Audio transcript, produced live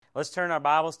Let's turn our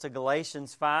Bibles to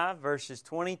Galatians 5, verses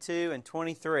 22 and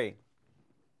 23.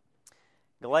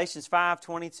 Galatians 5,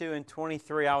 22 and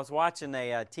 23. I was watching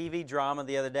a TV drama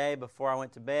the other day before I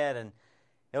went to bed, and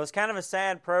it was kind of a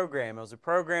sad program. It was a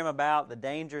program about the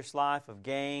dangerous life of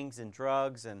gangs and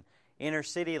drugs and inner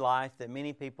city life that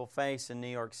many people face in New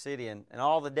York City and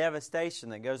all the devastation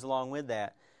that goes along with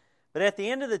that. But at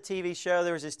the end of the TV show,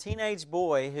 there was this teenage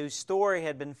boy whose story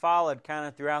had been followed kind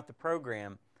of throughout the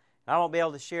program. I won't be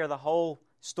able to share the whole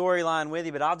storyline with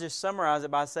you, but I'll just summarize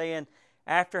it by saying,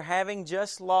 after having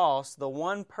just lost the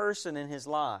one person in his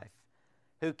life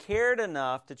who cared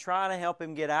enough to try to help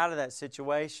him get out of that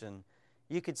situation,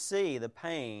 you could see the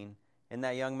pain in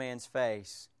that young man's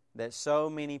face that so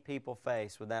many people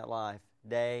face with that life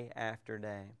day after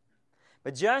day.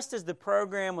 But just as the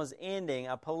program was ending,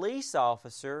 a police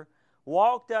officer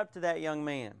walked up to that young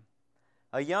man,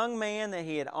 a young man that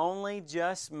he had only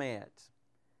just met.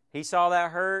 He saw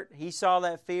that hurt, he saw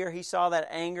that fear, he saw that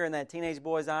anger in that teenage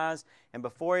boy's eyes, and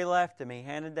before he left him, he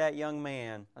handed that young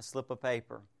man a slip of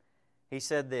paper. He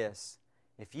said this,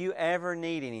 "If you ever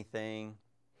need anything,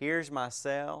 here's my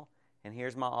cell and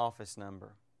here's my office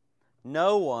number.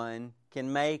 No one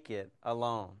can make it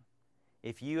alone.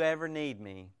 If you ever need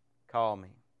me, call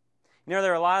me." You know,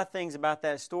 there are a lot of things about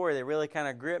that story that really kind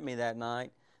of gripped me that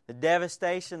night. The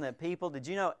devastation that people, did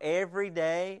you know every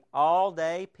day, all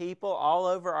day, people all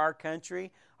over our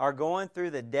country are going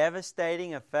through the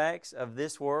devastating effects of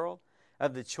this world,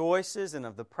 of the choices and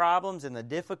of the problems and the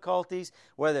difficulties,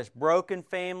 whether it's broken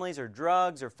families or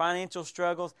drugs or financial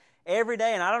struggles, every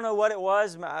day. And I don't know what it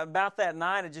was about that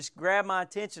night, it just grabbed my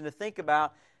attention to think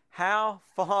about how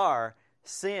far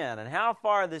sin and how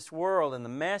far this world and the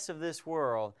mess of this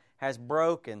world has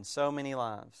broken so many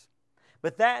lives.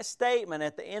 But that statement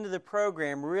at the end of the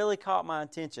program really caught my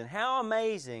attention. How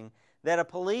amazing that a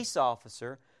police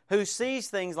officer who sees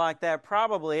things like that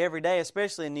probably every day,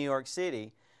 especially in New York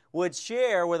City, would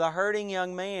share with a hurting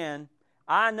young man,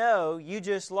 "I know you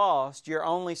just lost your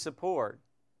only support,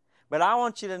 but I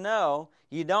want you to know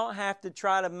you don't have to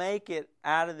try to make it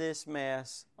out of this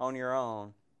mess on your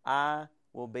own. I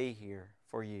will be here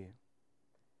for you."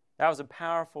 That was a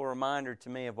powerful reminder to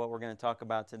me of what we're going to talk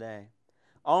about today.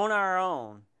 On our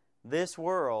own, this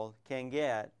world can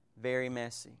get very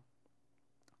messy.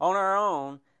 On our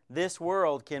own, this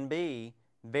world can be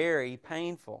very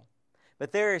painful.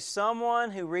 But there is someone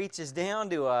who reaches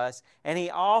down to us and He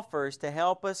offers to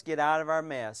help us get out of our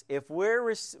mess. If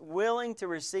we're willing to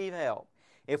receive help,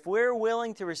 if we're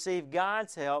willing to receive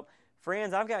God's help,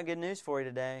 friends, I've got good news for you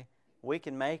today. We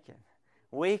can make it.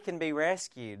 We can be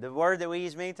rescued. The word that we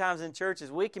use many times in church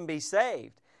is we can be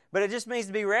saved. But it just means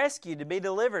to be rescued, to be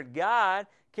delivered. God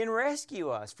can rescue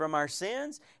us from our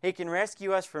sins. He can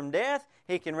rescue us from death.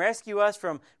 He can rescue us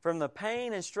from the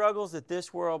pain and struggles that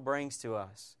this world brings to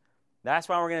us. That's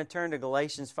why we're going to turn to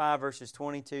Galatians 5, verses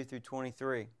 22 through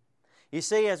 23. You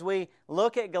see, as we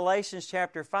look at Galatians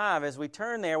chapter 5, as we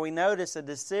turn there, we notice a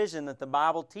decision that the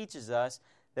Bible teaches us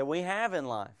that we have in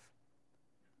life.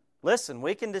 Listen,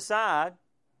 we can decide,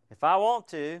 if I want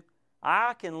to,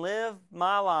 I can live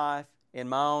my life in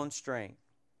my own strength.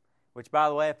 Which, by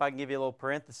the way, if I can give you a little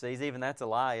parenthesis, even that's a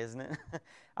lie, isn't it?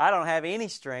 I don't have any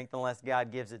strength unless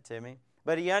God gives it to me.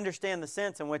 But you understand the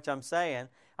sense in which I'm saying.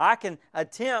 I can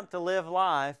attempt to live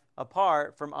life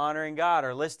apart from honoring God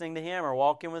or listening to Him or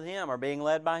walking with Him or being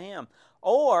led by Him.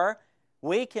 Or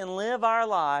we can live our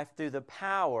life through the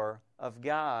power of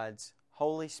God's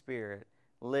Holy Spirit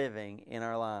living in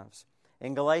our lives.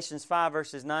 In Galatians 5,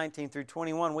 verses 19 through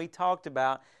 21, we talked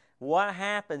about what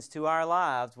happens to our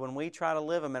lives when we try to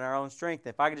live them in our own strength.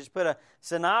 If I could just put a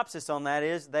synopsis on that,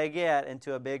 is they get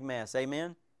into a big mess.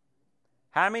 Amen?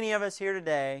 How many of us here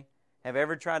today have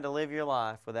ever tried to live your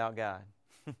life without God?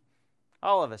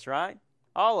 All of us, right?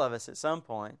 All of us at some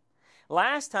point.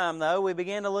 Last time, though, we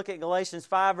began to look at Galatians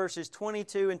 5, verses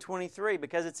 22 and 23,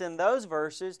 because it's in those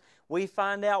verses we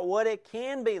find out what it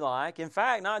can be like. In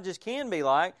fact, not just can be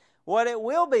like, what it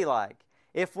will be like.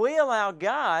 If we allow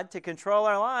God to control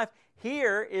our life,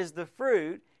 here is the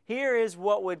fruit. Here is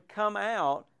what would come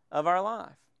out of our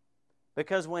life.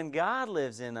 Because when God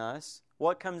lives in us,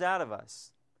 what comes out of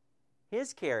us?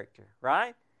 His character,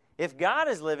 right? If God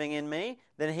is living in me,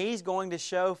 then He's going to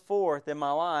show forth in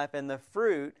my life, and the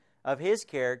fruit of His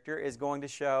character is going to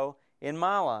show in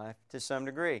my life to some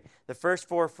degree. The first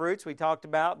four fruits we talked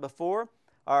about before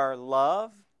are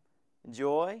love,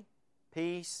 joy,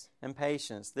 peace, and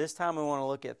patience. This time we want to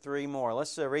look at three more.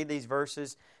 Let's read these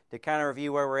verses to kind of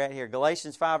review where we're at here.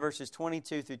 Galatians 5, verses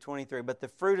 22 through 23. But the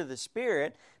fruit of the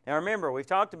Spirit, now remember, we've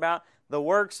talked about the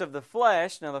works of the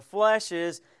flesh. Now the flesh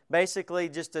is basically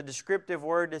just a descriptive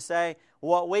word to say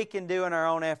what we can do in our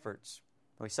own efforts.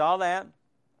 We saw that.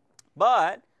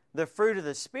 But the fruit of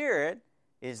the Spirit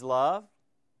is love,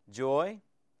 joy,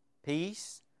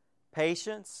 peace,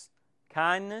 patience,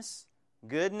 kindness,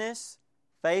 goodness,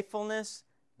 faithfulness,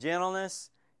 gentleness,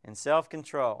 and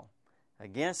self-control.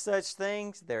 Against such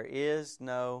things there is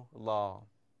no law.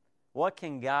 What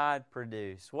can God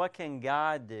produce? What can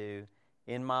God do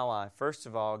in my life? First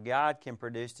of all, God can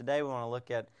produce. Today we want to look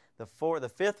at the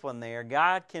fifth one there.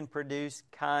 God can produce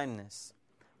kindness.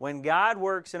 When God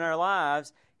works in our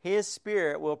lives, His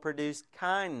Spirit will produce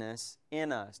kindness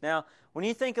in us. Now, when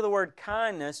you think of the word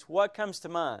kindness, what comes to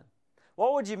mind?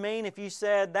 What would you mean if you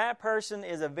said that person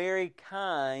is a very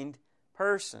kind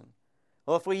person?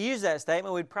 Well, if we use that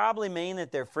statement, we'd probably mean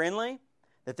that they're friendly,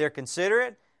 that they're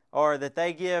considerate, or that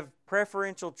they give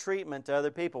preferential treatment to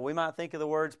other people. We might think of the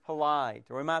words polite,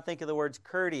 or we might think of the words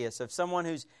courteous, of someone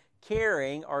who's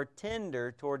caring or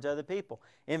tender towards other people.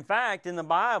 In fact, in the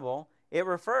Bible, it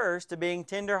refers to being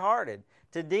tender-hearted,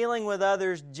 to dealing with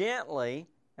others gently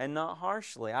and not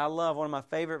harshly. I love one of my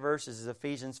favorite verses is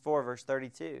Ephesians 4, verse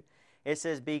 32. It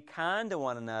says, "Be kind to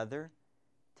one another,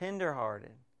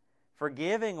 tender-hearted,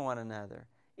 forgiving one another,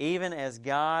 even as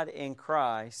God in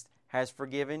Christ has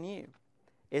forgiven you."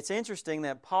 It's interesting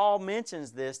that Paul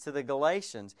mentions this to the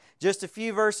Galatians. Just a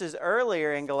few verses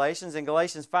earlier in Galatians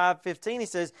 5:15, he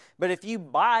says, "But if you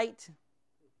bite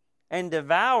and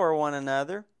devour one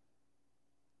another,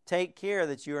 take care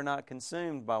that you are not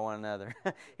consumed by one another."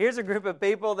 Here's a group of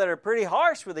people that are pretty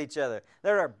harsh with each other.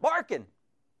 That are barking,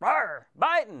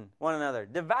 biting one another,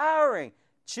 devouring,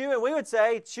 chewing. We would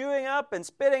say chewing up and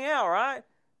spitting out, right?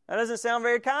 That doesn't sound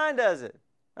very kind, does it?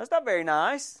 That's not very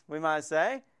nice, we might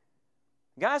say.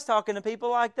 God's talking to people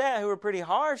like that who are pretty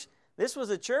harsh. This was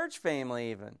a church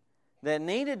family even that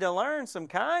needed to learn some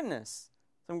kindness,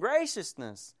 some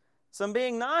graciousness, some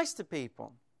being nice to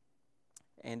people.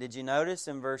 And did you notice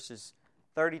in verses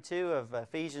 32 of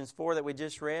Ephesians 4 that we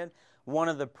just read, one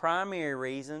of the primary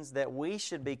reasons that we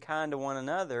should be kind to one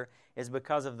another is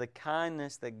because of the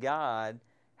kindness that God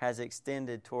has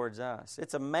extended towards us.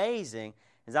 It's amazing,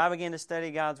 as I begin to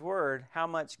study God's Word, how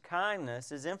much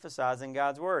kindness is emphasized in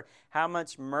God's Word, how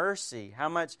much mercy, how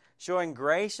much showing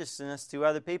graciousness to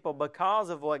other people because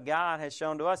of what God has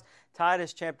shown to us.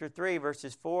 Titus chapter 3,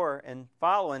 verses 4 and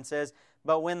following says,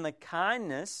 "But when the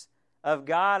kindness of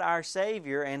God our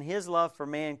Savior and His love for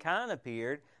mankind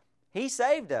appeared, He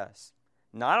saved us,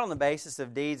 not on the basis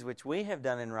of deeds which we have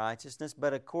done in righteousness,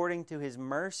 but according to His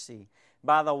mercy,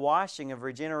 by the washing of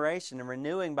regeneration and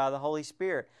renewing by the Holy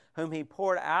Spirit, whom He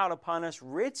poured out upon us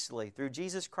richly through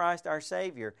Jesus Christ our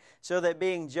Savior, so that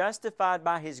being justified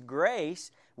by His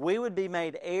grace, we would be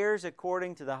made heirs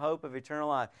according to the hope of eternal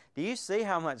life." Do you see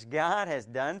how much God has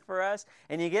done for us?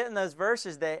 And you get in those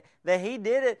verses that He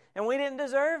did it and we didn't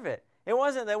deserve it. It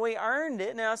wasn't that we earned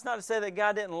it. Now, it's not to say that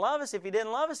God didn't love us. If He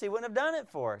didn't love us, He wouldn't have done it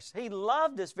for us. He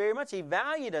loved us very much. He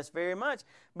valued us very much.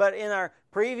 But in our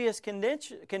previous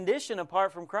condition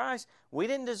apart from Christ, we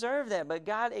didn't deserve that. But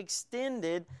God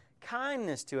extended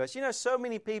kindness to us. You know, so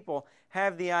many people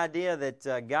have the idea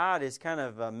that God is kind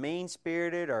of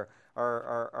mean-spirited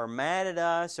or mad at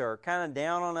us or kind of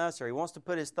down on us or He wants to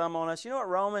put His thumb on us. You know what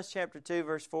Romans chapter 2,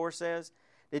 verse 4 says?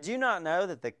 "Did you not know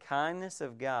that the kindness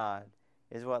of God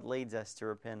is what leads us to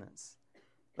repentance?"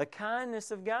 The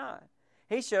kindness of God.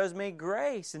 He shows me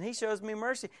grace and He shows me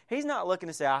mercy. He's not looking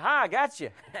to say, "Aha, I got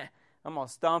you. I'm going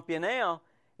to stomp you now."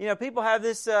 You know, people have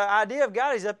this idea of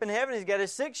God. He's up in heaven. He's got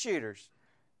His 6-shooters.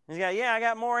 He's got, "I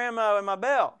got more ammo in my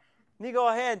belt. You go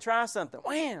ahead and try something.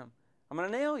 Wham! I'm going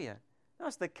to nail you." No,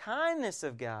 it's the kindness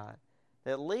of God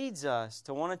that leads us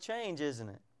to want to change, isn't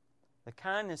it? The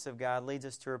kindness of God leads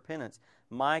us to repentance.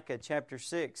 Micah chapter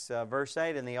 6, verse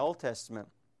 8 in the Old Testament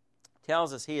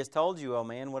tells us, "He has told you, O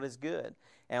man, what is good.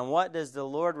 And what does the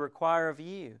Lord require of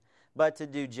you? But to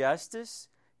do justice,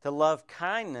 to love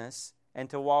kindness, and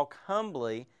to walk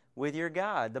humbly with your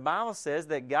God." The Bible says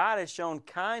that God has shown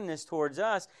kindness towards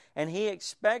us, and He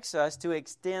expects us to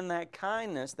extend that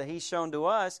kindness that He's shown to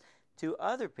us to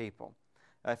other people.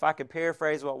 If I could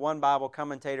paraphrase what one Bible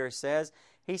commentator says,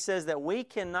 he says that we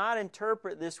cannot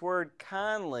interpret this word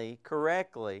kindly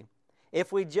correctly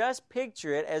if we just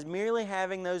picture it as merely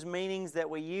having those meanings that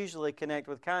we usually connect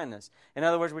with kindness. In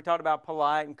other words, we talked about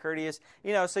polite and courteous.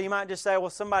 You know, so you might just say, well,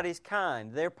 somebody's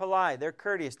kind, they're polite, they're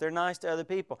courteous, they're nice to other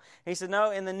people. He said,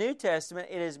 no, in the New Testament,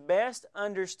 it is best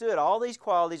understood. All these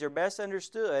qualities are best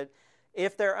understood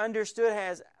if they're understood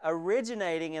as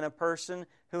originating in a person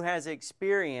who has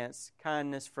experienced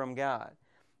kindness from God.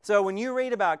 So when you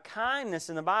read about kindness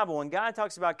in the Bible, when God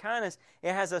talks about kindness,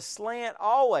 it has a slant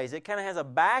always. It kind of has a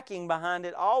backing behind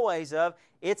it always of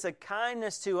it's a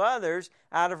kindness to others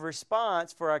out of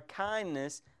response for a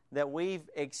kindness that we've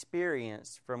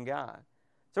experienced from God.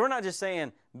 So we're not just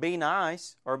saying be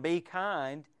nice or be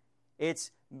kind.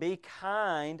 It's be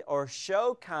kind or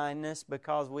show kindness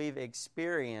because we've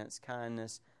experienced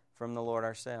kindness from the Lord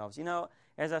ourselves. You know,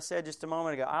 as I said just a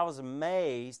moment ago, I was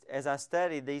amazed as I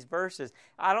studied these verses.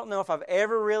 I don't know if I've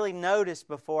ever really noticed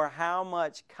before how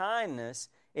much kindness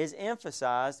is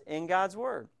emphasized in God's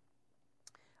Word.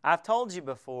 I've told you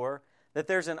before that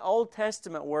there's an Old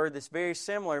Testament word that's very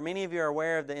similar. Many of you are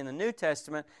aware of that in the New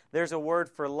Testament, there's a word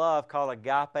for love called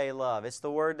agape love. It's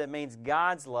the word that means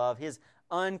God's love, His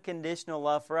unconditional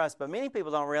love for us. But many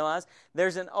people don't realize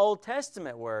there's an Old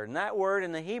Testament word, and that word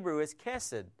in the Hebrew is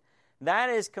chesed. That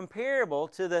is comparable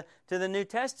to the New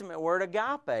Testament word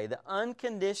agape, the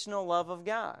unconditional love of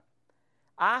God.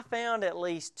 I found at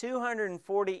least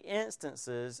 240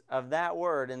 instances of that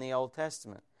word in the Old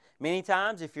Testament. Many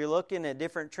times, if you're looking at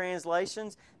different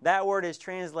translations, that word is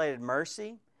translated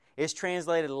mercy. It's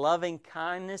translated loving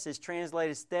kindness. It's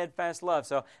translated steadfast love.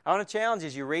 So I want to challenge you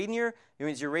as you're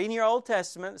reading your Old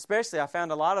Testament, especially I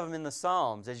found a lot of them in the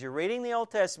Psalms. As you're reading the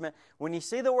Old Testament, when you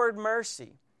see the word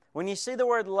mercy, when you see the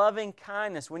word loving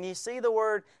kindness, when you see the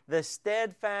word the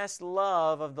steadfast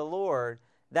love of the Lord,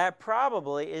 that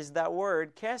probably is that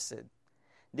word chesed.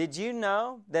 Did you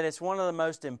know that it's one of the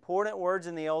most important words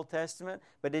in the Old Testament?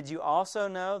 But did you also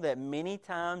know that many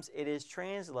times it is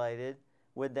translated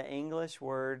with the English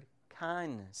word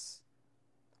kindness?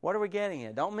 What are we getting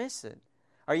at? Don't miss it.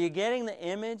 Are you getting the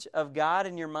image of God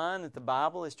in your mind that the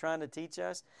Bible is trying to teach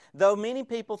us? Though many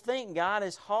people think God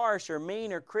is harsh or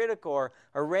mean or critical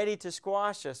or ready to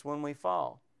squash us when we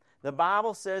fall, the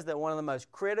Bible says that one of the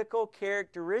most critical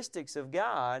characteristics of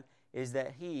God is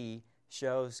that He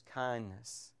shows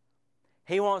kindness.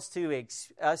 He wants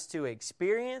us to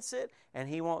experience it, and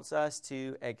He wants us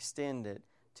to extend it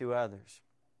to others.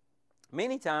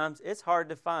 Many times, it's hard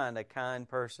to find a kind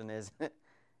person, isn't it?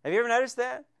 Have you ever noticed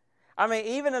that? I mean,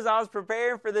 even as I was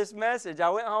preparing for this message, I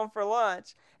went home for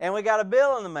lunch, and we got a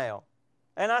bill in the mail.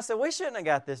 And I said, we shouldn't have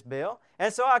got this bill.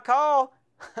 And so I called,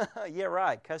 yeah,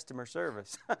 right, customer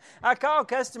service. I called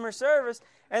customer service,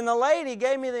 and the lady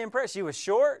gave me the impression. She was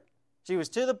short. She was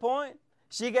to the point.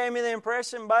 She gave me the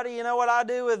impression, buddy, you know what I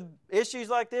do with issues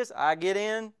like this? I get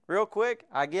in real quick.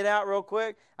 I get out real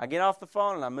quick. I get off the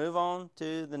phone, and I move on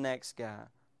to the next guy.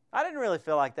 I didn't really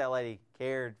feel like that lady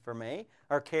cared for me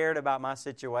or cared about my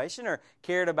situation or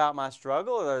cared about my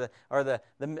struggle or the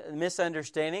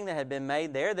misunderstanding that had been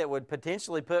made there that would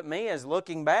potentially put me as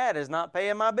looking bad as not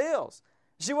paying my bills.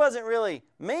 She wasn't really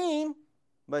mean,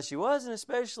 but she wasn't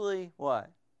especially what?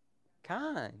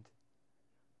 Kind.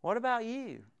 What about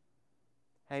you?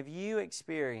 Have you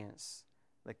experienced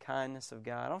the kindness of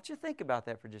God? I want you to think about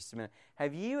that for just a minute.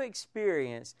 Have you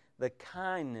experienced the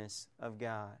kindness of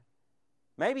God?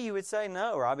 Maybe you would say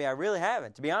no, Robbie, I really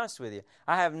haven't, to be honest with you.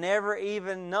 I have never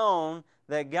even known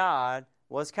that God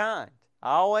was kind.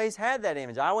 I always had that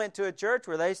image. I went to a church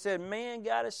where they said, man,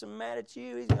 God is so mad at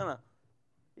you, He's going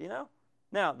to,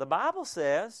 Now, the Bible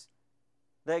says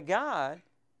that God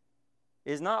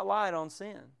is not light on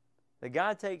sin. That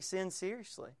God takes sin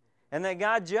seriously, and that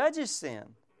God judges sin,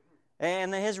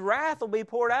 and that His wrath will be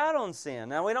poured out on sin.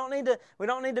 Now we don't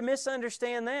need to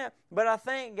misunderstand that, but I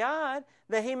thank God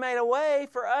that He made a way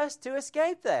for us to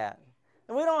escape that,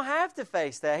 and we don't have to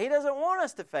face that. He doesn't want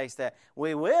us to face that.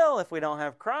 We will if we don't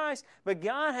have Christ, but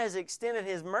God has extended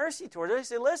His mercy towards us. He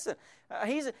said, "Listen,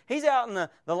 He's out in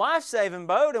the life-saving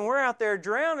boat, and we're out there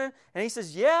drowning." And He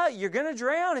says, "Yeah, you're going to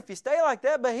drown if you stay like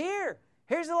that, but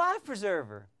here's the life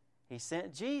preserver." He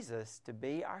sent Jesus to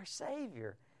be our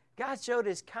Savior. God showed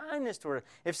His kindness toward us.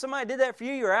 If somebody did that for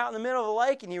you, you were out in the middle of a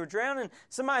lake and you were drowning,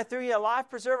 somebody threw you a life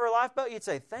preserver, a lifeboat, you'd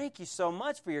say, thank you so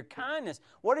much for your kindness.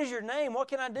 What is your name? What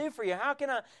can I do for you? How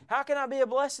can I be a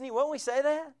blessing to you? Won't we say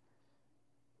that?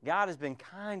 God has been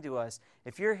kind to us.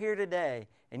 If you're here today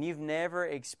and you've never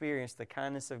experienced the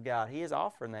kindness of God, He is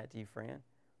offering that to you, friend.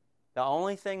 The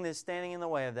only thing that's standing in the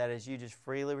way of that is you just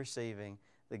freely receiving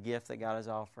the gift that God is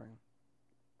offering.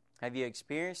 Have you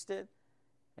experienced it?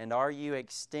 And are you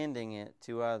extending it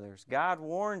to others? God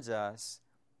warns us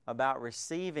about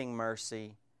receiving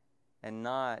mercy and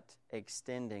not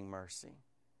extending mercy.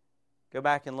 Go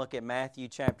back and look at Matthew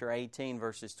chapter 18,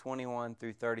 verses 21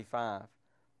 through 35.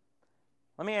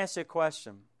 Let me ask you a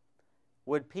question.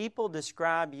 Would people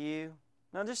describe you?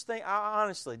 Now just think,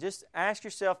 honestly, just ask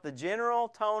yourself the general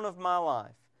tone of my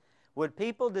life. Would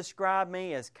people describe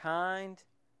me as kind,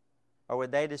 or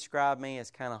would they describe me as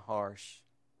kind of harsh?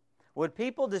 would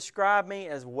people describe me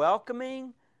as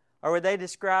welcoming, or would they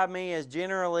describe me as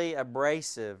generally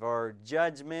abrasive or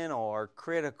judgmental or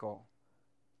critical?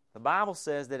 The Bible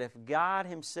says that if God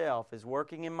Himself is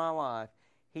working in my life,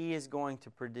 He is going to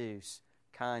produce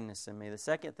kindness in me. The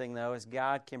second thing, though, is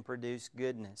God can produce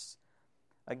goodness.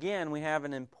 Again, we have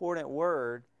an important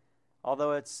word,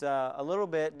 although it's a little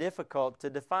bit difficult to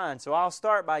define. So I'll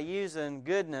start by using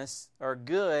goodness or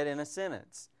good in a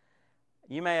sentence.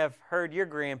 You may have heard your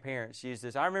grandparents use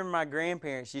this. I remember my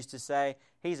grandparents used to say,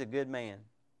 "He's a good man."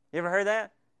 You ever heard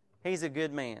that? He's a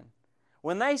good man.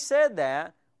 When they said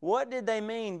that, what did they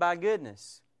mean by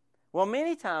goodness? Well,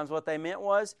 many times what they meant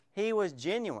was he was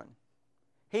genuine.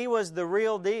 He was the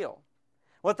real deal.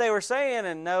 What they were saying,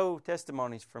 and no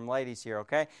testimonies from ladies here,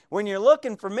 okay? When you're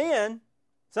looking for men,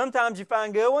 sometimes you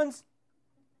find good ones,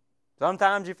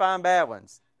 sometimes you find bad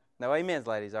ones. No amens,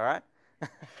 ladies, all right?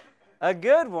 A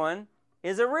good one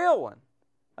is a real one.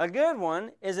 A good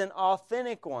one is an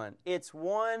authentic one. It's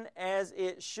one as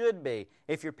it should be.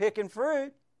 If you're picking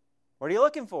fruit, what are you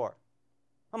looking for?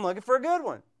 I'm looking for a good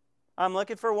one. I'm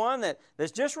looking for one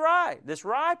that's just right, that's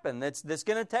ripened, that's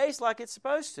going to taste like it's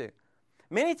supposed to.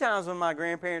 Many times when my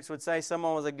grandparents would say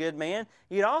someone was a good man,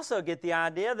 you'd also get the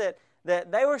idea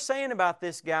that they were saying about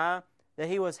this guy that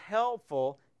he was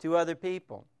helpful to other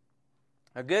people.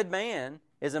 A good man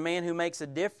is a man who makes a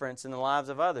difference in the lives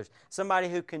of others, somebody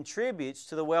who contributes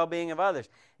to the well-being of others.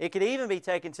 It could even be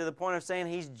taken to the point of saying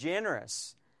he's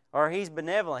generous or he's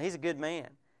benevolent. He's a good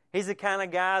man. He's the kind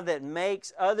of guy that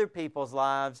makes other people's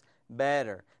lives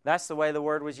better. That's the way the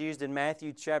word was used in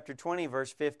Matthew chapter 20,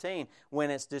 verse 15,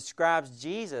 when it describes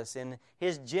Jesus and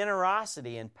His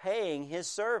generosity in paying His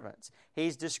servants.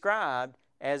 He's described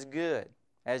as good,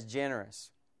 as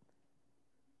generous.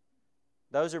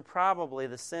 Those are probably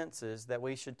the senses that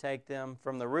we should take them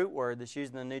from the root word that's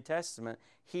used in the New Testament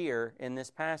here in this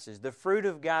passage. The fruit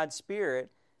of God's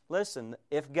Spirit, listen,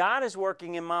 if God is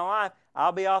working in my life,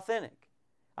 I'll be authentic.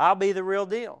 I'll be the real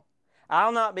deal.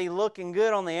 I'll not be looking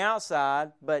good on the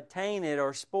outside, but tainted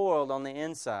or spoiled on the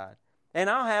inside. And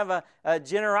I'll have a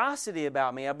generosity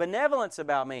about me, a benevolence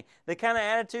about me, the kind of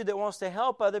attitude that wants to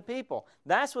help other people.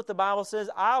 That's what the Bible says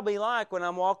I'll be like when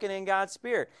I'm walking in God's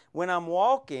Spirit, when I'm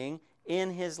walking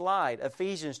in His light.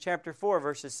 Ephesians chapter 4,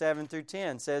 verses 7 through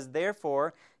 10 says,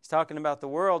 "Therefore," He's talking about the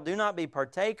world, "do not be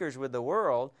partakers with the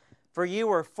world, for you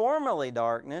were formerly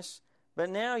darkness, but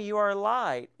now you are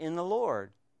light in the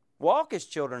Lord. Walk as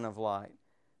children of light.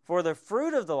 For the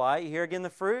fruit of the light," you hear again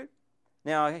the fruit?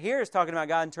 Now here it's talking about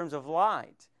God in terms of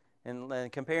light.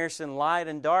 In comparison, light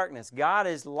and darkness. God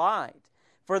is light.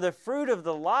 "For the fruit of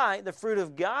the light," the fruit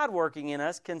of God working in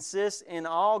us, "consists in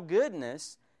all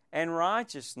goodness and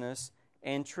righteousness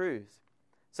and truth."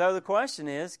 So the question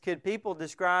is, could people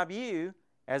describe you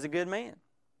as a good man?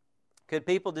 Could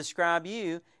people describe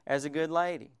you as a good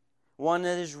lady? One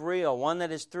that is real, one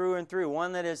that is through and through,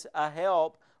 one that is a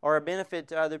help or a benefit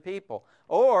to other people?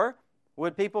 Or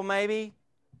would people maybe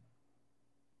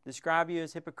describe you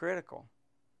as hypocritical?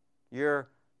 You're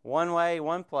one way,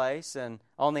 one place, and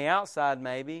on the outside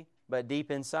maybe, but deep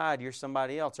inside you're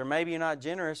somebody else. Or maybe you're not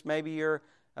generous, maybe you're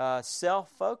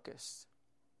self-focused.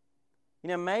 You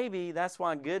know, maybe that's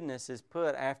why goodness is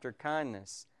put after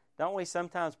kindness. Don't we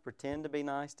sometimes pretend to be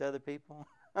nice to other people?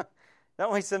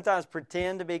 Don't we sometimes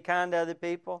pretend to be kind to other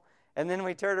people? And then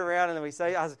we turn around and we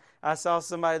say, I saw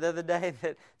somebody the other day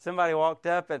that somebody walked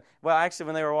up and, well, actually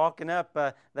when they were walking up,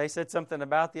 they said something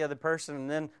about the other person. And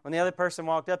then when the other person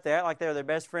walked up, they act like they were their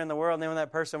best friend in the world. And then when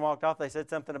that person walked off, they said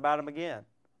something about them again.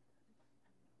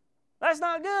 That's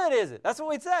not good, is it? That's what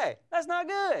we'd say. That's not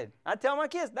good. I tell my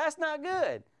kids, that's not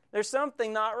good. There's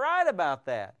something not right about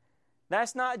that.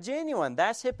 That's not genuine.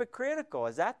 That's hypocritical.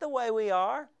 Is that the way we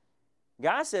are?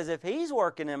 God says if He's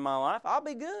working in my life, I'll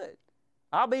be good.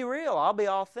 I'll be real. I'll be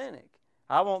authentic.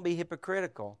 I won't be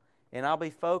hypocritical. And I'll be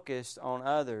focused on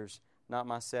others, not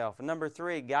myself. And number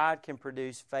 3, God can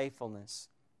produce faithfulness.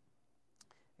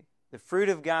 The fruit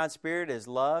of God's Spirit is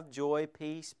love, joy,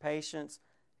 peace, patience,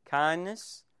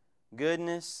 kindness,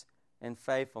 goodness, and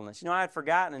faithfulness. You know, I had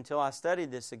forgotten until I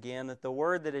studied this again that the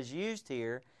word that is used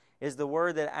here is the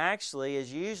word that actually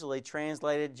is usually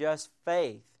translated just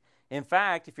faith. In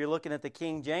fact, if you're looking at the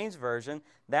King James Version,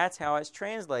 that's how it's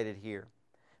translated here.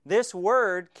 This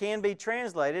word can be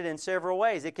translated in several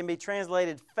ways. It can be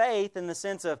translated faith in the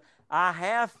sense of I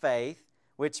have faith,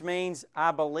 which means I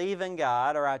believe in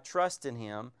God or I trust in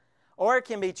Him. Or it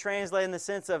can be translated in the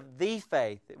sense of the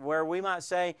faith, where we might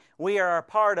say we are a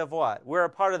part of what? We're a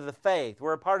part of the faith.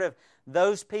 We're a part of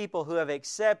those people who have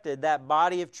accepted that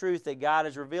body of truth that God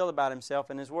has revealed about Himself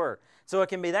in His Word. So it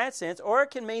can be that sense, or it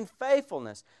can mean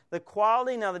faithfulness. The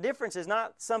quality, now the difference is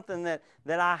not something that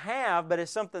I have, but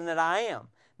it's something that I am.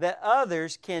 That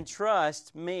others can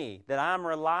trust me, that I'm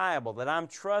reliable, that I'm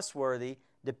trustworthy,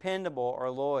 dependable, or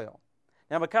loyal.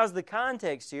 Now, because of the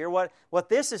context here, what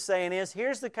this is saying is,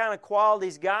 here's the kind of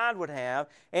qualities God would have,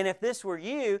 and if this were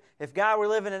you, if God were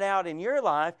living it out in your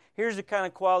life, here's the kind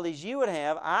of qualities you would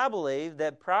have. I believe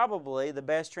that probably the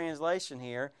best translation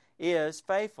here is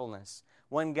faithfulness.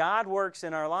 When God works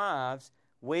in our lives,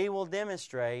 we will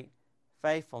demonstrate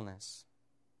faithfulness.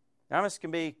 Now, I'm just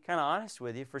going to be kind of honest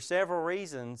with you. For several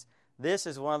reasons, this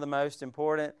is one of the most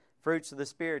important fruits of the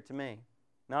Spirit to me.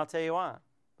 And I'll tell you why.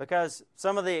 Because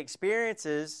some of the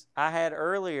experiences I had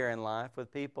earlier in life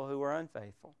with people who were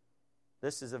unfaithful.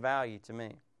 This is a value to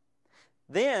me.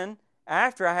 Then,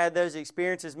 after I had those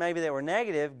experiences maybe that were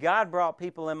negative, God brought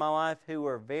people in my life who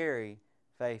were very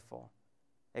faithful.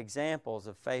 Examples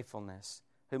of faithfulness,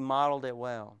 who modeled it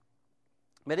well.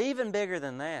 But even bigger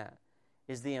than that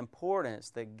is the importance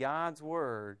that God's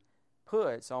Word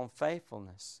puts on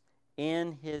faithfulness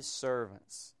in His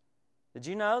servants. Did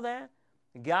you know that?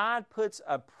 God puts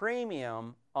a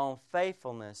premium on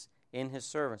faithfulness in His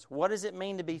servants. What does it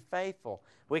mean to be faithful?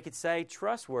 We could say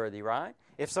trustworthy, right?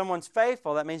 If someone's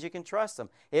faithful, that means you can trust them.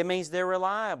 It means they're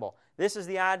reliable. This is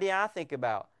the idea I think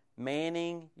about.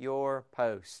 Manning your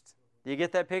post. Do you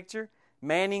get that picture?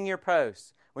 Manning your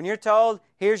post. When you're told,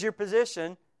 here's your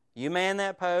position, you man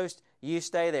that post, you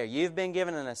stay there. You've been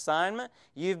given an assignment,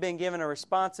 you've been given a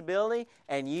responsibility,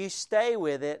 and you stay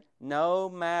with it no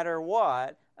matter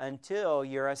what, until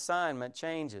your assignment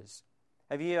changes.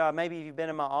 Have you, maybe you've been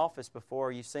in my office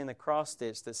before, you've seen the cross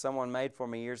stitch that someone made for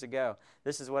me years ago.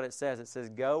 This is what it says. It says,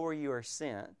 go where you are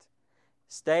sent,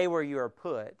 stay where you are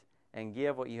put, and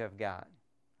give what you have got.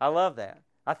 I love that.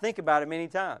 I think about it many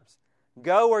times.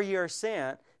 Go where you are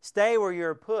sent, stay where you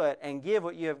are put, and give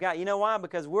what you have got. You know why?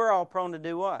 Because we're all prone to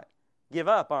do what? Give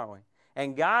up, aren't we?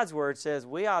 And God's Word says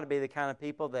we ought to be the kind of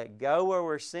people that go where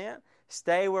we're sent,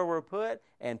 stay where we're put,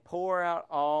 and pour out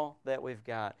all that we've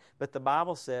got. But the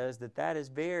Bible says that is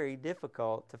very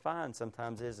difficult to find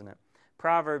sometimes, isn't it?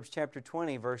 Proverbs chapter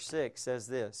 20, verse 6 says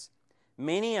this,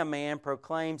 many a man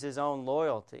proclaims his own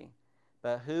loyalty,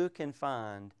 but who can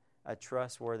find a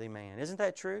trustworthy man? Isn't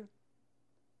that true?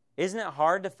 Isn't it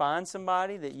hard to find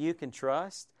somebody that you can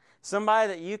trust? Somebody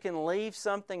that you can leave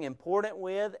something important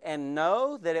with and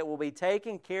know that it will be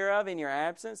taken care of in your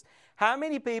absence? How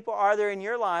many people are there in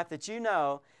your life that you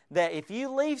know that if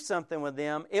you leave something with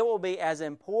them, it will be as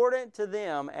important to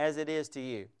them as it is to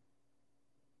you?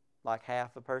 Like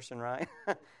half a person, right?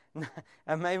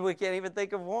 And maybe we can't even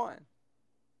think of one.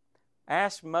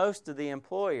 Ask most of the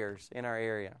employers in our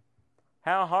area.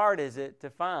 How hard is it to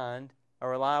find a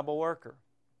reliable worker?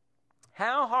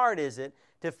 How hard is it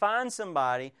to find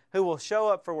somebody who will show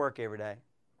up for work every day?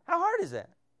 How hard is that?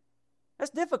 That's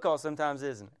difficult sometimes,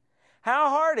 isn't it? How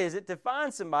hard is it to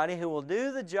find somebody who will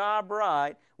do the job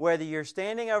right, whether you're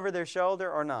standing over their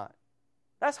shoulder or not?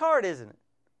 That's hard, isn't it?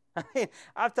 I mean,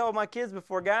 I've told my kids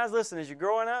before, guys, listen, as you're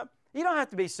growing up, you don't have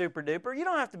to be super duper. You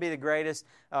don't have to be the greatest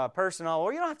person all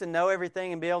over. You don't have to know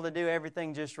everything and be able to do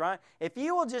everything just right. If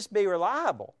you will just be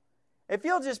reliable, if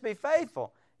you'll just be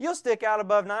faithful, you'll stick out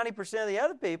above 90% of the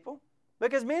other people,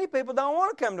 because many people don't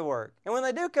want to come to work. And when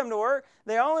they do come to work,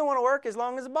 they only want to work as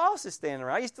long as the boss is standing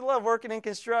around. I used to love working in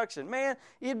construction. Man,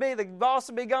 the boss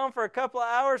would be gone for a couple of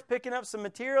hours picking up some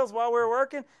materials while we were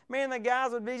working. Man, the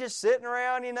guys would be just sitting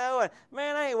around, and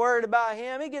man, I ain't worried about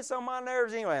him. He gets on my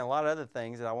nerves anyway, and a lot of other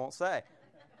things that I won't say.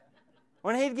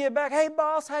 When he'd get back, hey,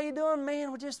 boss, how you doing?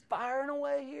 Man, we're just firing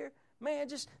away here. Man,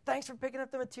 just thanks for picking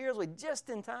up the materials. We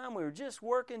just in time. We were just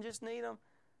working, just need them.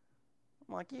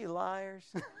 I'm like, you liars.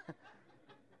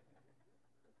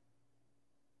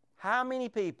 How many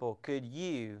people could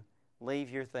you leave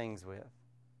your things with?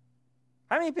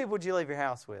 How many people would you leave your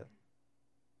house with?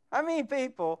 How many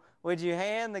people would you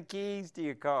hand the keys to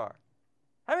your car?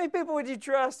 How many people would you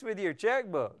trust with your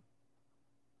checkbook?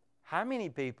 How many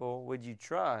people would you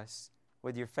trust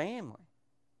with your family?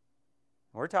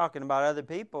 We're talking about other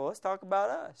people. Let's talk about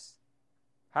us.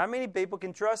 How many people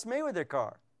can trust me with their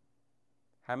car?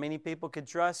 How many people could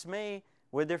trust me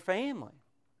with their family?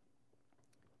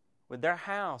 With their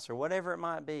house or whatever it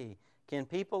might be? Can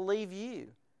people leave you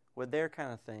with their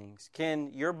kind of things?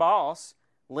 Can your boss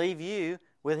leave you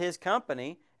with his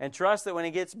company and trust that when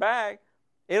he gets back,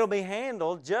 it'll be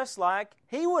handled just like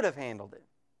he would have handled it?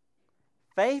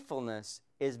 Faithfulness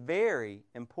is very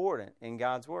important in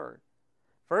God's Word.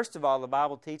 First of all, the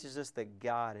Bible teaches us that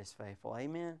God is faithful.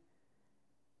 Amen?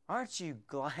 Aren't you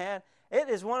glad? It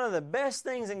is one of the best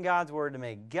things in God's Word to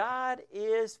me. God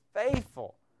is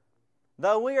faithful.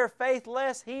 Though we are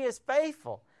faithless, He is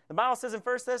faithful. The Bible says in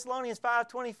 1 Thessalonians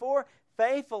 5:24,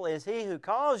 faithful is He who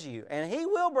calls you, and He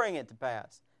will bring it to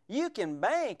pass. You can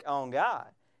bank on God.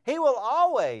 He will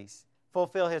always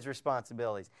fulfill His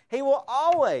responsibilities. He will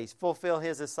always fulfill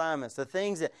His assignments, the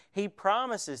things that He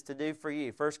promises to do for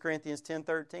you. 1 Corinthians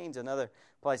 10:13 is another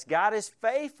place. God is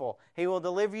faithful. He will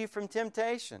deliver you from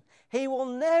temptation. He will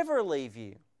never leave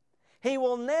you. He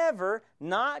will never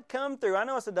not come through. I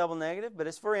know it's a double negative, but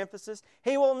it's for emphasis.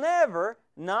 He will never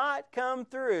not come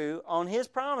through on His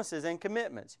promises and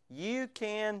commitments. You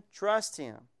can trust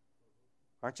Him.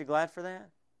 Aren't you glad for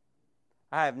that?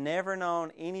 I have never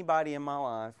known anybody in my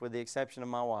life, with the exception of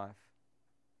my wife,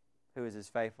 who is as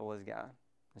faithful as God.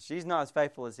 And she's not as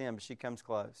faithful as Him, but she comes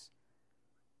close.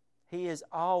 He is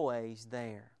always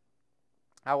there.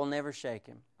 I will never shake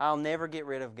Him. I'll never get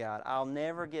rid of God. I'll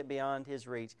never get beyond His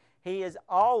reach. He is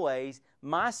always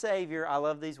my Savior. I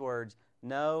love these words.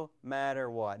 No matter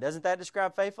what. Doesn't that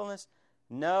describe faithfulness?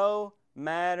 No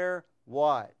matter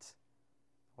what.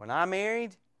 When I'm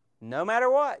married, no matter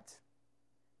what.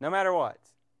 No matter what.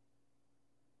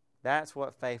 That's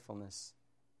what faithfulness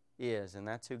is, and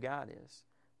that's who God is.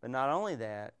 But not only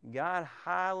that, God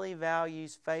highly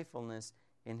values faithfulness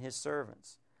in His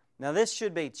servants. Now, this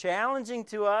should be challenging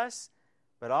to us,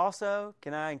 but also,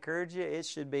 can I encourage you? It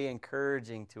should be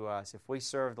encouraging to us if we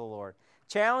serve the Lord.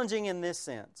 Challenging in this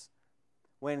sense.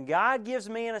 When God gives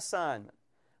me an assignment,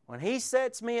 when He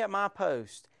sets me at my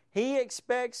post, He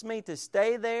expects me to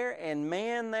stay there and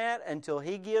man that until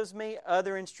He gives me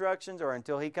other instructions or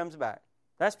until He comes back.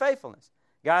 That's faithfulness.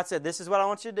 God said, this is what I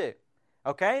want you to do.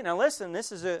 Okay? Now listen,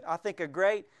 this is, I think, a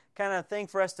great kind of thing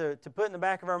for us to put in the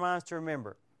back of our minds to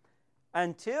remember.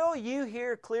 Until you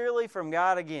hear clearly from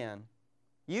God again,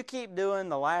 you keep doing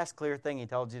the last clear thing He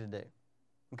told you to do.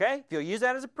 Okay? If you'll use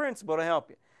that as a principle to help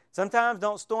you. Sometimes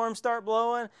don't storms start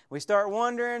blowing, we start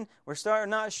wondering, we're starting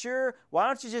not sure. Why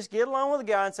don't you just get along with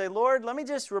God and say, Lord, let me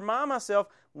just remind myself,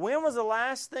 when was the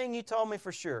last thing You told me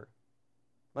for sure?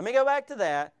 Let me go back to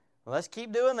that. Well, let's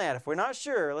keep doing that. If we're not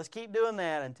sure, let's keep doing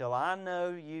that until I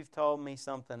know You've told me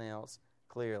something else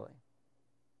clearly.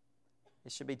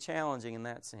 It should be challenging in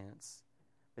that sense.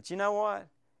 But you know what?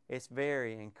 It's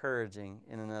very encouraging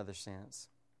in another sense.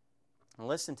 And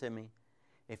listen to me.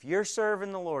 If you're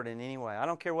serving the Lord in any way, I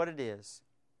don't care what it is,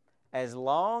 as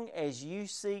long as you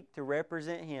seek to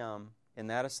represent Him in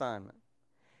that assignment,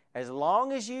 as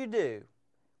long as you do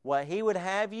what He would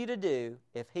have you to do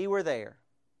if He were there,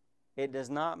 it does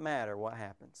not matter what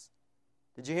happens.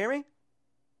 Did you hear me?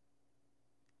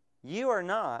 You are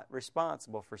not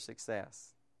responsible for success.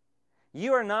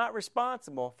 You are not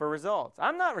responsible for results.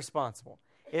 I'm not responsible.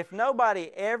 If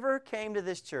nobody ever came to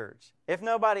this church, if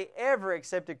nobody ever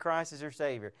accepted Christ as their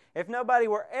Savior, if nobody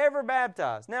were ever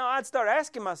baptized, now I'd start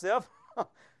asking myself,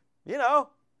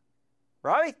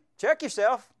 Robbie, check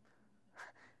yourself.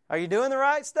 Are you doing the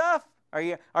right stuff? Are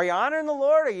you honoring the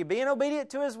Lord? Are you being obedient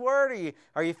to His Word?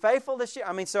 Are you faithful to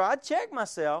share? So I'd check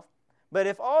myself. But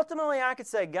if ultimately I could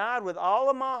say, God, with all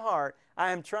of my heart,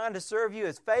 I am trying to serve You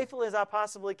as faithfully as I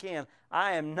possibly can,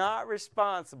 I am not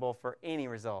responsible for any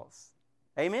results.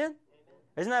 Amen?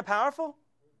 Isn't that powerful?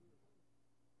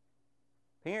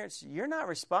 Parents, you're not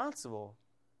responsible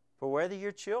for whether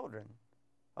your children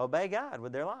obey God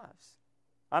with their lives.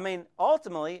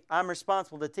 Ultimately, I'm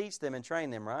responsible to teach them and train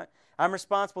them, right? I'm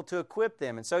responsible to equip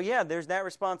them. And so, yeah, there's that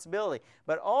responsibility.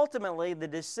 But ultimately, the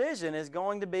decision is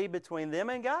going to be between them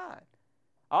and God.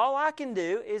 All I can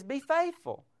do is be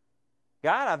faithful.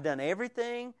 God, I've done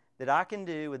everything that I can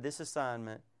do with this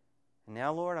assignment. And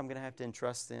now, Lord, I'm going to have to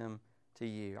entrust them to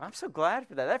You. I'm so glad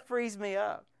for that. That frees me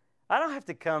up. I don't have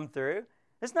to come through.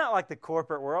 It's not like the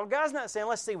corporate world. God's not saying,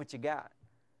 let's see what you got.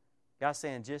 God's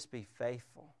saying, just be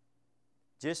faithful.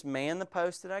 Just man the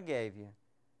post that I gave you,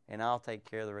 and I'll take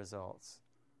care of the results.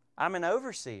 I'm an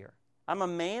overseer. I'm a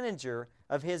manager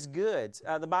of His goods.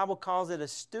 The Bible calls it a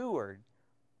steward.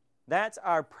 That's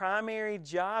our primary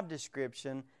job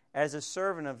description as a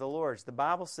servant of the Lord's. The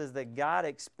Bible says that God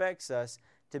expects us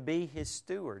to be His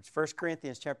stewards. 1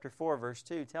 Corinthians chapter 4, verse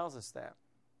 2 tells us that.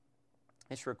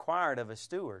 It's required of a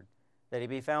steward that he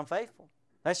be found faithful.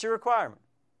 That's your requirement.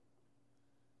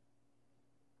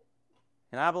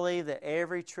 And I believe that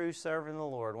every true servant of the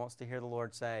Lord wants to hear the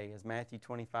Lord say, as Matthew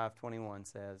 25:21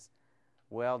 says,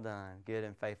 well done, good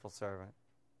and faithful servant.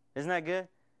 Isn't that good?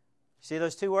 See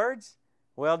those two words?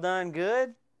 Well done,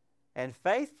 good and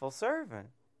faithful servant.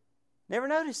 Never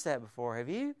noticed that before, have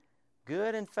you?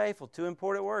 Good and faithful, two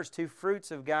important words, two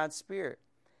fruits of God's Spirit.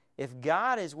 If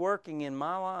God is working in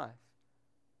my life,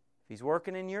 if He's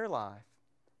working in your life,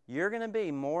 you're going to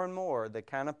be more and more the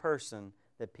kind of person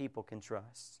that people can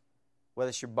trust. Whether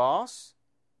it's your boss,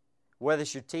 whether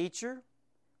it's your teacher,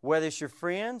 whether it's your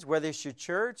friends, whether it's your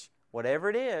church,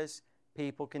 whatever it is,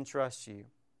 people can trust you.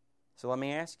 So let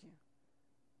me ask you,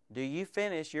 do you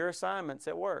finish your assignments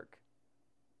at work?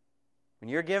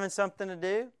 When you're given something to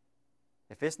do,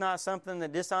 if it's not something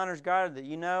that dishonors God, that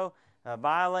you know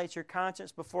violates your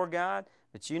conscience before God,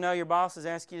 that you know your boss has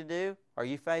asked you to do, are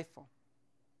you faithful?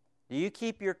 Do you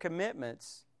keep your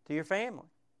commitments to your family?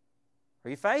 Are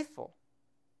you faithful?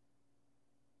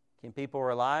 Can people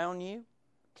rely on you?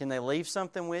 Can they leave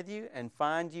something with you and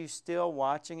find you still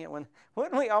watching it?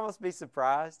 Wouldn't we almost be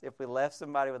surprised if we left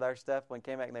somebody with our stuff when we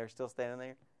came back and they were still standing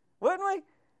there? Wouldn't we?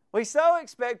 We so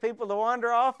expect people to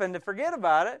wander off and to forget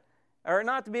about it or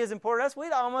not to be as important to us.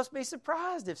 We'd almost be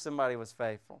surprised if somebody was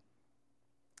faithful.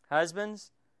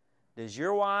 Husbands, does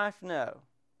your wife know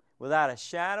without a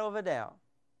shadow of a doubt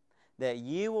that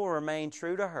you will remain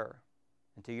true to her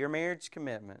and to your marriage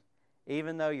commitment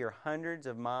even though you're hundreds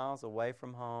of miles away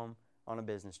from home on a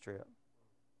business trip?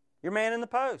 You're man in the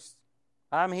post.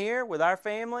 I'm here with our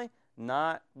family,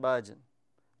 not budging.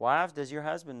 Wives, does your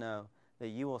husband know that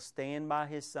you will stand by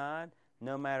his side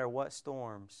no matter what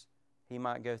storms he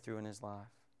might go through in his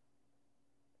life?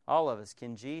 All of us,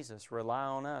 can Jesus rely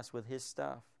on us with His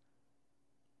stuff?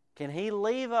 Can He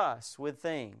leave us with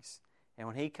things and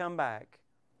when He come back,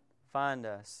 find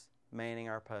us manning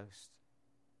our post?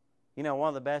 You know, one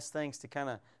of the best things to kind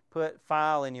of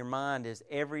file in your mind is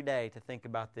every day to think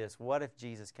about this. What if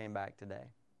Jesus came back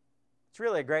today? It's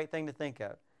really a great thing to think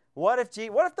of. What if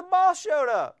the boss showed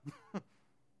up?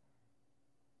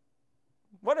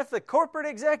 What if the corporate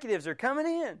executives are coming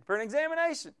in for an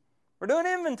examination? We're doing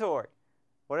inventory.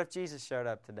 What if Jesus showed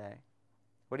up today?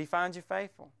 Would He find you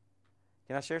faithful?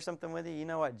 Can I share something with you? You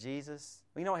know what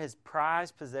His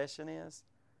prized possession is?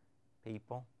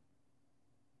 People.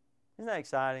 Isn't that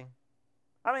exciting?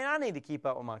 I mean, I need to keep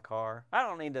up with my car. I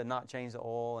don't need to not change the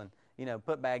oil and,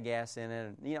 put bad gas in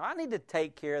it. And, I need to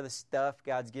take care of the stuff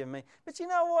God's given me. But you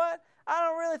know what? I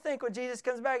don't really think when Jesus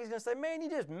comes back, He's going to say, man, you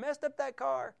just messed up that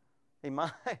car. He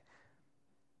might.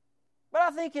 But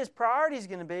I think His priority is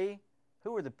going to be,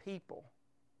 who are the people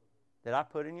that I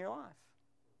put in your life?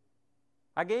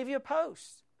 I gave you a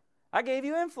post. I gave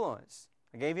you influence.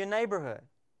 I gave you a neighborhood.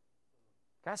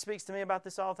 God speaks to me about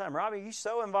this all the time. Robbie, you're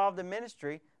so involved in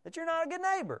ministry that you're not a good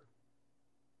neighbor.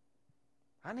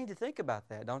 I need to think about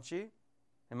that, don't you?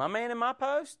 Am I man in my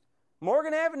post?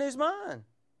 Morgan Avenue's mine.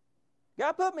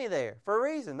 God put me there for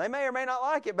a reason. They may or may not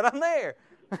like it, but I'm there.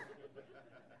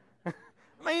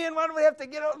 Man, why do we have to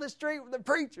get on the street with the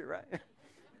preacher, right?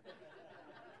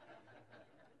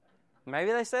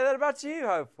 Maybe they say that about you,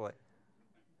 hopefully.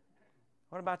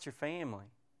 What about your family?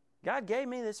 God gave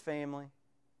me this family.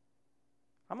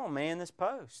 I'm going to man this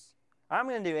post. I'm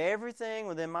going to do everything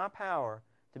within my power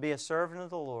to be a servant of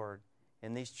the Lord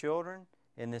in these children,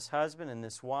 in this husband, in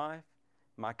this wife,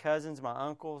 my cousins, my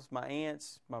uncles, my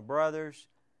aunts, my brothers.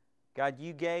 God,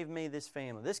 you gave me this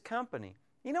family, this company.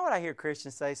 You know what I hear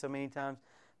Christians say so many times?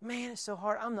 Man, it's so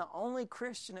hard. I'm the only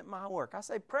Christian at my work. I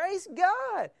say, praise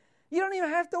God. You don't even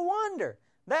have to wonder.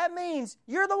 That means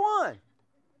you're the one.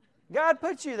 God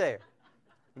put you there.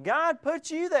 God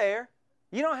put you there.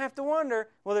 You don't have to wonder,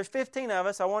 well, there's 15 of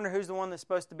us. I wonder who's the one that's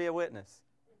supposed to be a witness.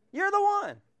 You're the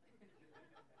one.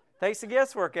 Takes the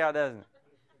guesswork out, doesn't it?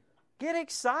 Get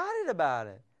excited about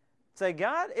it. Say,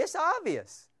 God, it's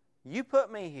obvious. You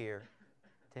put me here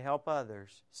to help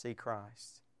others see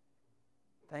Christ.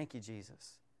 Thank you,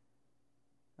 Jesus.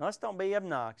 Now, let's don't be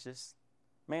obnoxious.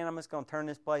 Man, I'm just going to turn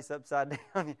this place upside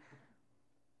down.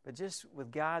 But just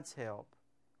with God's help,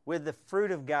 with the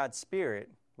fruit of God's Spirit,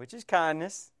 which is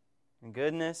kindness and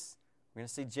goodness, we're going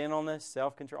to see gentleness,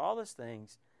 self-control, all those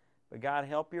things. But God,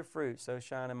 help your fruit so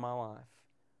shine in my life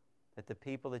that the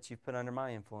people that you've put under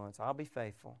my influence, I'll be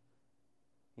faithful.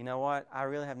 You know what? I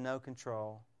really have no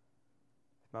control.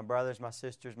 My brothers, my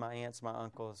sisters, my aunts, my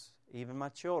uncles, even my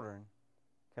children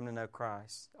come to know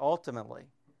Christ. Ultimately,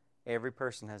 every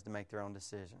person has to make their own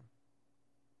decision.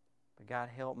 But God,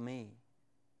 help me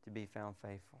to be found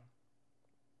faithful.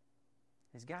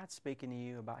 Is God speaking to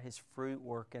you about His fruit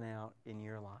working out in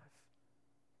your life?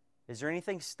 Is there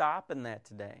anything stopping that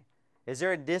today? Is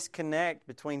there a disconnect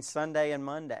between Sunday and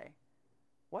Monday?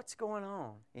 What's going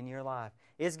on in your life?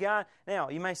 Is God... Now,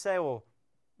 you may say, well,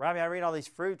 Robbie, I read all these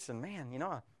fruits and man,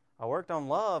 I worked on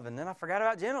love and then I forgot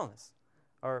about gentleness.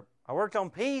 Or I worked on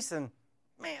peace and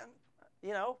man,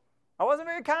 I wasn't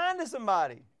very kind to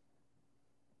somebody.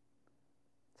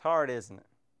 It's hard, isn't it?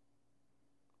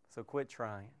 So quit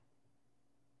trying.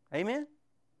 Amen?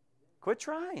 Quit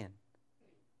trying.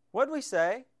 What did we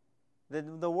say?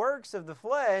 The works of the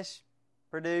flesh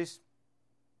produce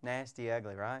nasty,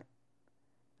 ugly, right?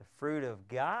 The fruit of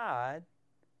God,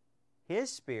 His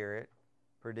Spirit,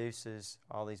 produces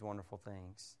all these wonderful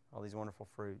things, all these wonderful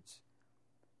fruits.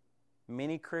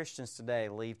 Many Christians today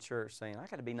leave church saying, I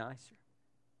got to be nicer.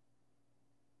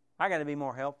 I got to be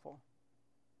more helpful.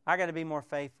 I got to be more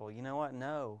faithful. You know what?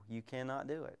 No, you cannot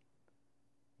do it.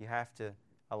 You have to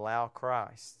allow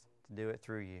Christ to do it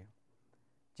through you.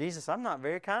 Jesus, I'm not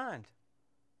very kind.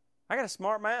 I got a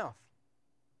smart mouth.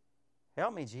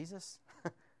 Help me, Jesus.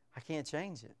 I can't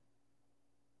change it.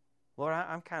 Lord,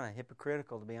 I'm kind of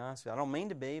hypocritical, to be honest with you. I don't mean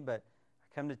to be, but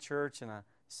I come to church and I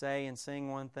say and sing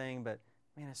one thing, but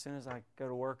man, as soon as I go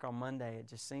to work on Monday, it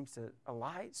just seems to, a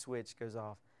light switch goes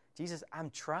off. Jesus, I'm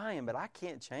trying, but I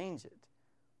can't change it.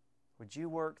 Would you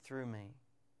work through me?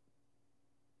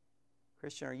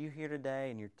 Christian, are you here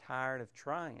today and you're tired of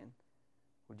trying?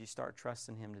 Would you start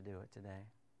trusting Him to do it today?